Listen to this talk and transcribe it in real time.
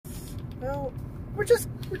Well, we're just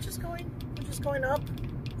going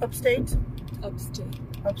upstate.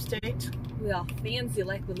 Upstate. We all fancy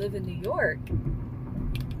like we live in New York.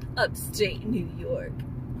 Upstate New York.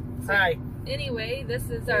 So, Hi. Anyway,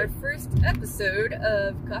 this is our first episode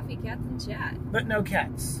of Coffee, Cats, and Chat. But no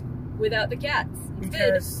cats. Without the cats.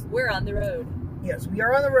 Because we're on the road. Yes, we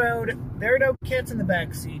are on the road. There are no cats in the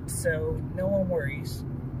back seat, so no one worries.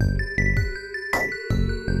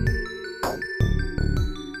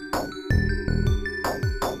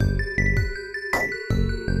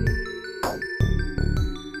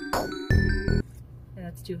 And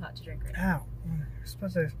that's too hot to drink right now. Ow. You're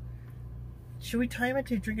supposed to... Should we time it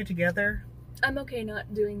to drink it together? I'm okay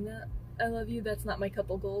not doing that. I love you. That's not my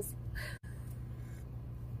couple goals.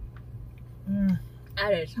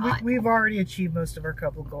 That is hot. We've already achieved most of our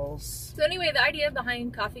couple goals. So anyway, the idea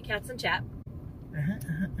behind Coffee, Cats, and Chat.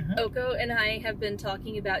 Oko and I have been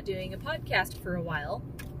talking about doing a podcast for a while.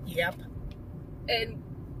 Yep. And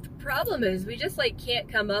the problem is we just like can't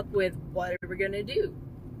come up with what we're gonna do.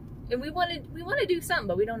 And we want to do something,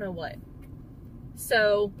 but we don't know what.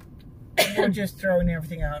 So we're just throwing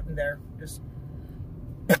everything out in there.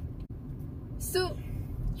 So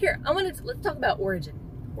here, let's talk about origin.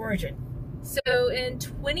 Origin. So in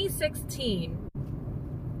 2016,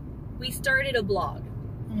 we started a blog.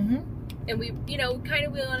 And we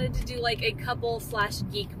wanted to do like a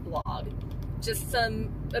couple/geek blog. Just some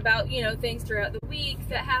about, things throughout the week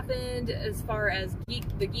that happened as far as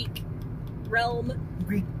the geek realm.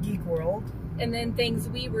 Geek world. And then things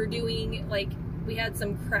we were doing, like we had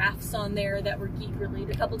some crafts on there that were geek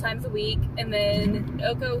related a couple times a week. And then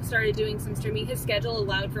Oko started doing some streaming. His schedule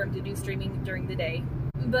allowed for him to do streaming during the day.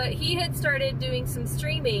 But he had started doing some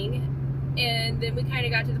streaming, and then we kind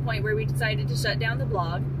of got to the point where we decided to shut down the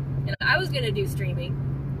blog. And I was going to do streaming,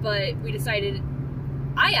 but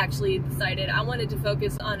I actually decided I wanted to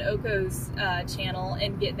focus on Oko's channel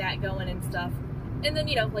and get that going and stuff. And then,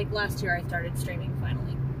 like last year I started streaming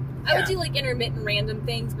finally. Yeah. I would do like intermittent random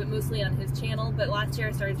things, but mostly on his channel. But last year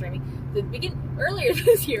I started streaming. Earlier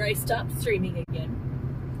this year I stopped streaming again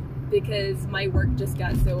because my work just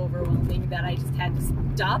got so overwhelming that I just had to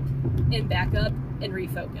stop and back up and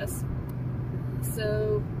refocus.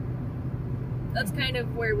 So that's kind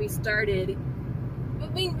of where we started. I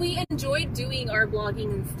mean, we enjoyed doing our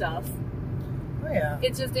blogging and stuff. Oh yeah.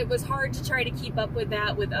 It was hard to try to keep up with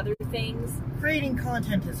that with other things. Creating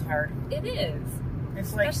content is hard. It is.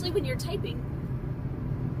 Especially when you're typing.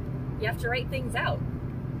 You have to write things out.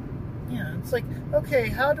 Yeah, it's like, okay,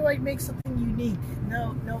 how do I make something unique?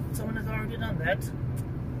 No, someone has already done that.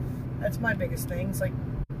 That's my biggest thing. It's like,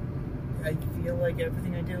 I feel like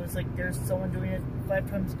everything I do is like there's someone doing it 5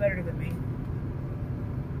 times better than me.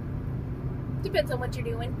 Depends on what you're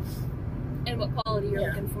doing and what quality you're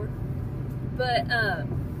looking for. But,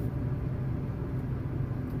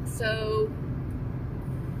 so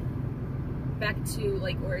back to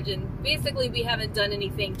like origin. Basically, we haven't done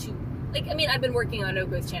anything to, I've been working on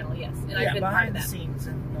Oko's channel, yes, and I've been part of that. Behind the scenes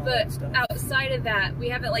and all but that stuff. Outside of that, we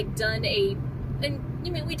haven't done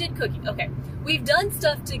we did cooking. Okay, we've done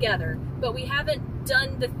stuff together, but we haven't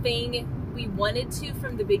done the thing we wanted to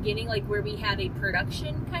from the beginning, like where we had a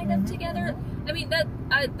production kind of together. I mean,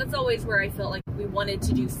 that's always where I felt like we wanted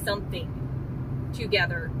to do something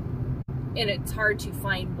together, and it's hard to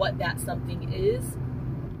find what that something is.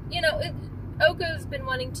 Oko's been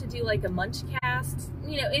wanting to do like a Munchcast,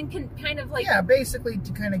 and kind of like... Yeah, basically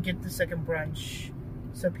to kind of get the second brunch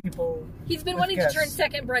so people... He's been wanting to turn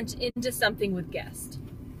second brunch into something with guests.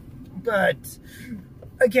 But,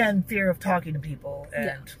 again, fear of talking to people and...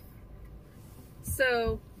 Yeah.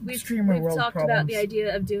 So, we've talked about the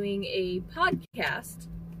idea of doing a podcast,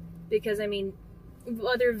 because,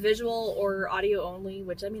 whether visual or audio only,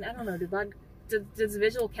 which, I don't know, does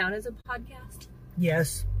visual count as a podcast?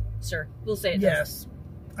 Yes. Sure, we'll say it does.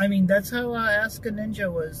 Yes. That's how Ask a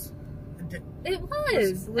Ninja was. It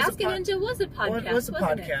was. Ask a Ninja was a podcast, well, it was a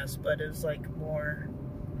podcast, but it was like more...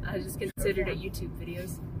 I just considered it YouTube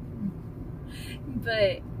videos.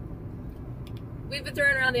 But we've been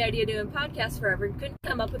throwing around the idea of doing podcasts forever and couldn't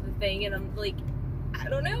come up with a thing, and I'm like, I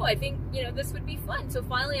don't know, I think, this would be fun. So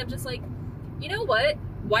finally I'm just like, you know what?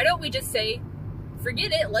 Why don't we just say,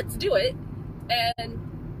 forget it, let's do it. And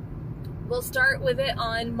we'll start with it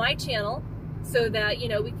on my channel so that, we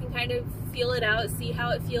can kind of feel it out, see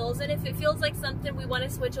how it feels. And if it feels like something we want to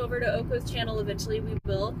switch over to Oko's channel eventually, we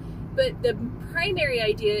will. But the primary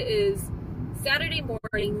idea is Saturday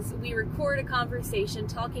mornings, we record a conversation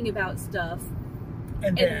talking about stuff.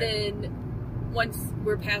 And then once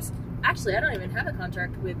we're past... Actually, I don't even have a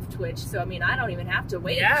contract with Twitch, so I don't even have to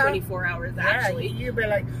wait 24 hours, actually. You'd be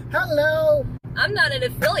like, hello, I'm not an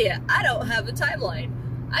affiliate. I don't have a timeline.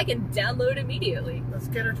 I can download immediately. Let's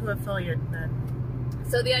get her to affiliate then.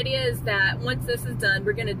 So the idea is that once this is done,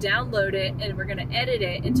 we're going to download it and we're going to edit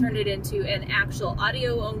it and turn it into an actual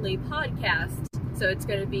audio-only podcast. So it's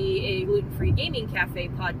going to be a gluten-free gaming cafe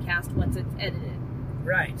podcast once it's edited.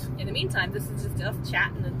 Right. In the meantime, this is just us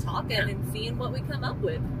chatting and talking and seeing what we come up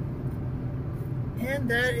with. And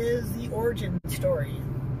that is the origin story.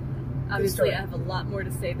 Obviously, I have a lot more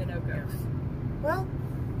to say than Oko. Yes. Well,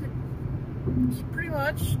 pretty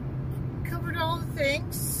much covered all the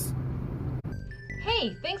things.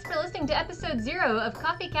 Hey, thanks for listening to episode 0 of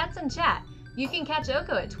Coffee, Cats, and Chat. You can catch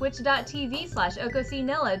Oko at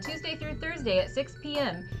twitch.tv/OkoCNella Tuesday through Thursday at 6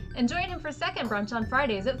 p.m. and join him for second brunch on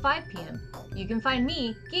Fridays at 5 p.m. You can find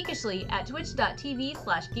me, Geekishly, at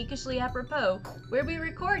twitch.tv/GeekishlyApropos, where we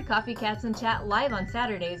record Coffee, Cats, and Chat live on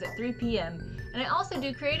Saturdays at 3 p.m. And I also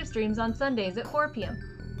do creative streams on Sundays at 4 p.m.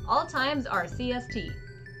 All times are CST.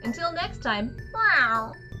 Until next time,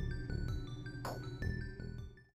 meow.